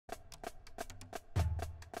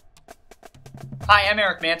Hi, I'm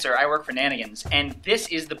Eric Manser. I work for Nanigans, and this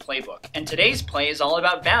is the Playbook. And today's play is all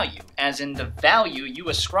about value, as in the value you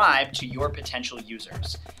ascribe to your potential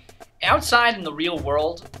users. Outside in the real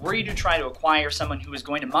world, were you to try to acquire someone who is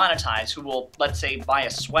going to monetize, who will, let's say, buy a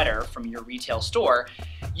sweater from your retail store,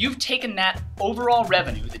 you've taken that overall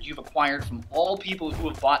revenue that you've acquired from all people who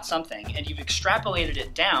have bought something, and you've extrapolated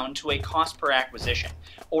it down to a cost per acquisition,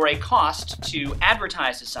 or a cost to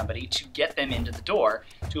advertise to somebody to get them into the door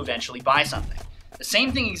to eventually buy something. The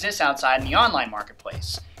same thing exists outside in the online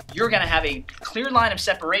marketplace. You're going to have a clear line of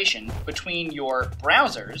separation between your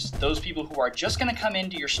browsers, those people who are just going to come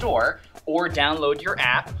into your store or download your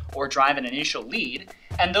app or drive an initial lead,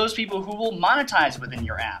 and those people who will monetize within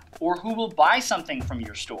your app or who will buy something from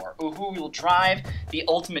your store or who will drive the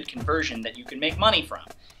ultimate conversion that you can make money from.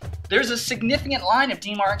 There's a significant line of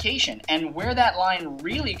demarcation, and where that line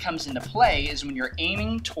really comes into play is when you're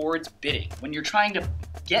aiming towards bidding, when you're trying to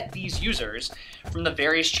get these users from the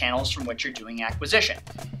various channels from which you're doing acquisition.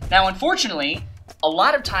 Now, unfortunately, a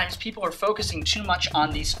lot of times people are focusing too much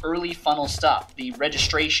on these early funnel stuff, the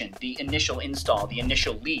registration, the initial install, the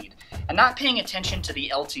initial lead, and not paying attention to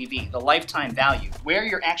the LTV, the lifetime value, where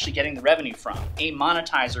you're actually getting the revenue from, a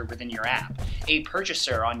monetizer within your app, a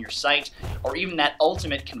purchaser on your site, or even that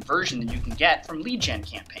ultimate conversion that you can get from lead gen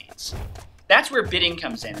campaigns. That's where bidding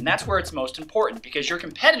comes in, and that's where it's most important, because your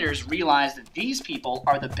competitors realize that these people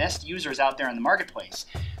are the best users out there in the marketplace.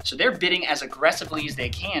 So they're bidding as aggressively as they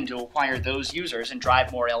can to acquire those users and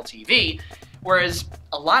drive more LTV, whereas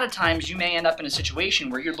a lot of times you may end up in a situation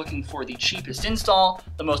where you're looking for the cheapest install,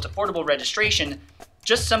 the most affordable registration,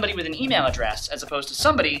 just somebody with an email address, as opposed to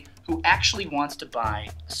somebody who actually wants to buy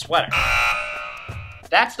a sweater.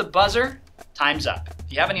 That's the buzzer. Time's up.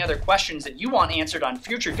 If you have any other questions that you want answered on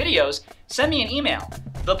future videos, send me an email,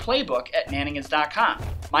 theplaybook@nanigans.com.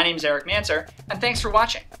 My name's Eric Manser, and thanks for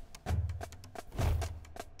watching.